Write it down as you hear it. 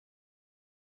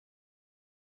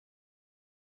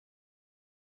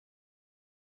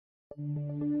In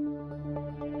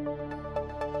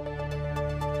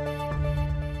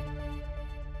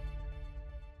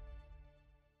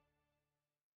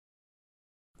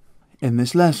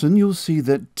this lesson, you'll see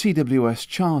that TWS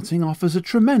charting offers a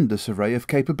tremendous array of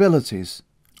capabilities.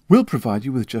 We'll provide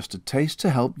you with just a taste to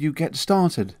help you get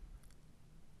started.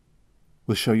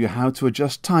 We'll show you how to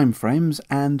adjust timeframes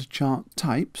and chart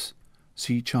types,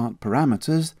 see chart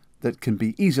parameters that can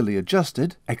be easily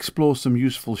adjusted, explore some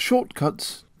useful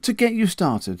shortcuts to get you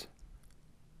started.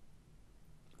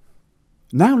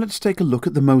 Now let's take a look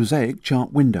at the Mosaic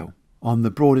chart window. On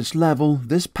the broadest level,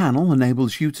 this panel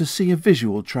enables you to see a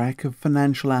visual track of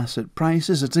financial asset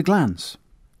prices at a glance.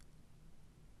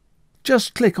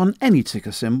 Just click on any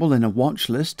ticker symbol in a watch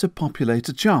list to populate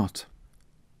a chart.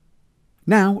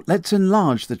 Now let's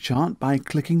enlarge the chart by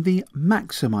clicking the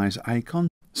Maximize icon.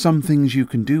 Some things you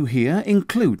can do here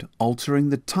include altering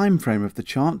the time frame of the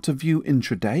chart to view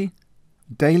intraday,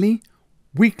 daily,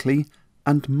 weekly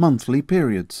and monthly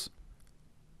periods.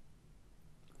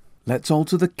 Let's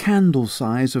alter the candle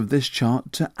size of this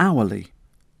chart to hourly.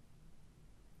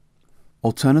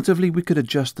 Alternatively, we could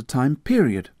adjust the time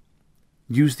period.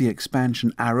 Use the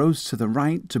expansion arrows to the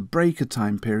right to break a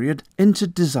time period into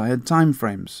desired time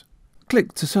frames.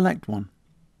 Click to select one.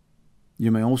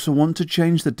 You may also want to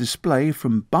change the display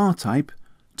from bar type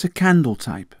to candle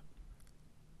type.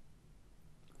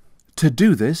 To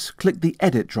do this, click the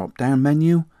Edit drop-down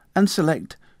menu and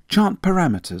select Chart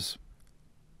Parameters.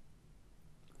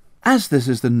 As this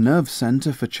is the nerve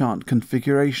center for chart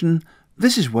configuration,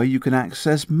 this is where you can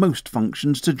access most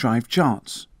functions to drive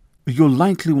charts. You'll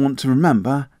likely want to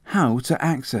remember how to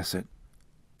access it.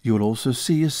 You'll also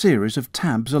see a series of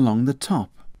tabs along the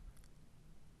top.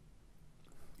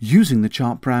 Using the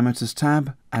Chart Parameters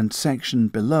tab and section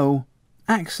below,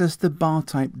 access the bar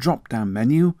type drop-down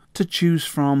menu to choose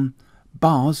from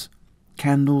bars,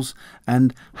 candles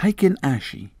and Heikin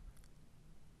Ashi.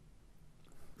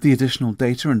 The Additional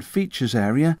Data and Features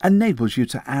area enables you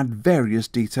to add various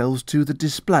details to the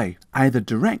display, either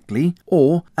directly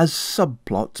or as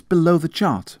subplots below the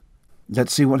chart.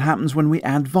 Let's see what happens when we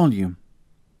add volume.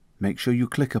 Make sure you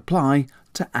click Apply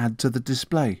to add to the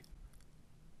display.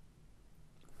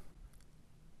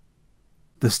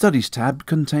 The Studies tab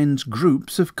contains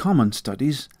groups of common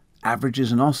studies,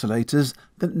 averages and oscillators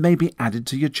that may be added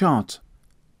to your chart.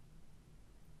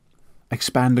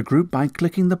 Expand a group by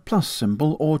clicking the plus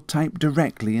symbol or type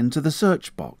directly into the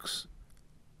search box.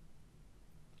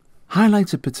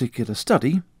 Highlight a particular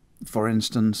study, for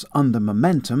instance under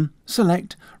Momentum,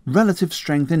 select Relative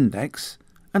Strength Index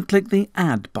and click the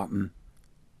Add button.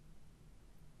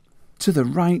 To the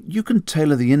right, you can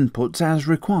tailor the inputs as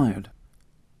required.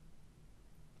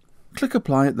 Click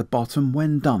Apply at the bottom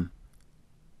when done.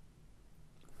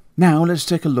 Now let's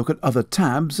take a look at other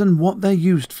tabs and what they're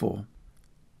used for.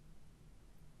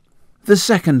 The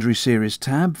Secondary Series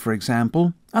tab, for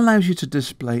example, allows you to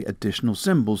display additional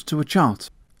symbols to a chart.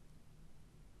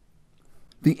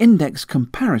 The Index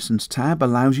Comparisons tab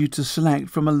allows you to select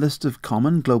from a list of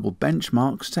common global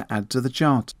benchmarks to add to the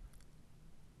chart.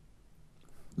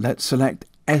 Let's select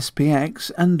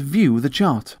SPX and view the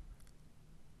chart.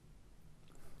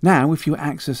 Now, if you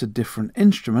access a different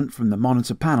instrument from the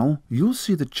monitor panel, you'll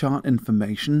see the chart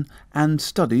information and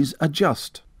studies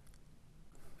adjust.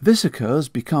 This occurs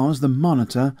because the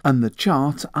monitor and the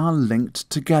chart are linked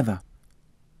together.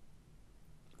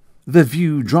 The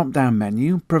View drop-down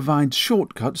menu provides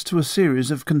shortcuts to a series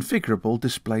of configurable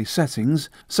display settings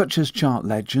such as Chart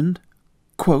Legend,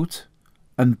 Quote,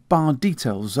 and Bar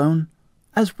Detail Zone,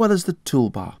 as well as the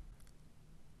toolbar.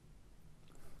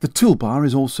 The toolbar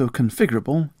is also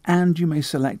configurable and you may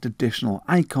select additional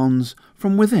icons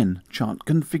from within Chart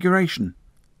Configuration.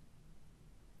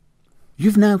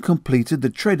 You've now completed the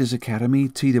Traders Academy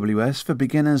TWS for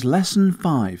Beginners Lesson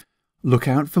 5. Look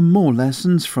out for more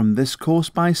lessons from this course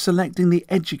by selecting the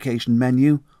Education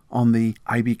menu on the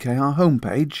IBKR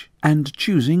homepage and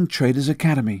choosing Traders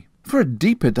Academy. For a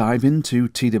deeper dive into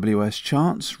TWS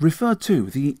charts, refer to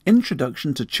the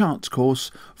Introduction to Charts course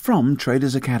from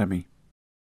Traders Academy.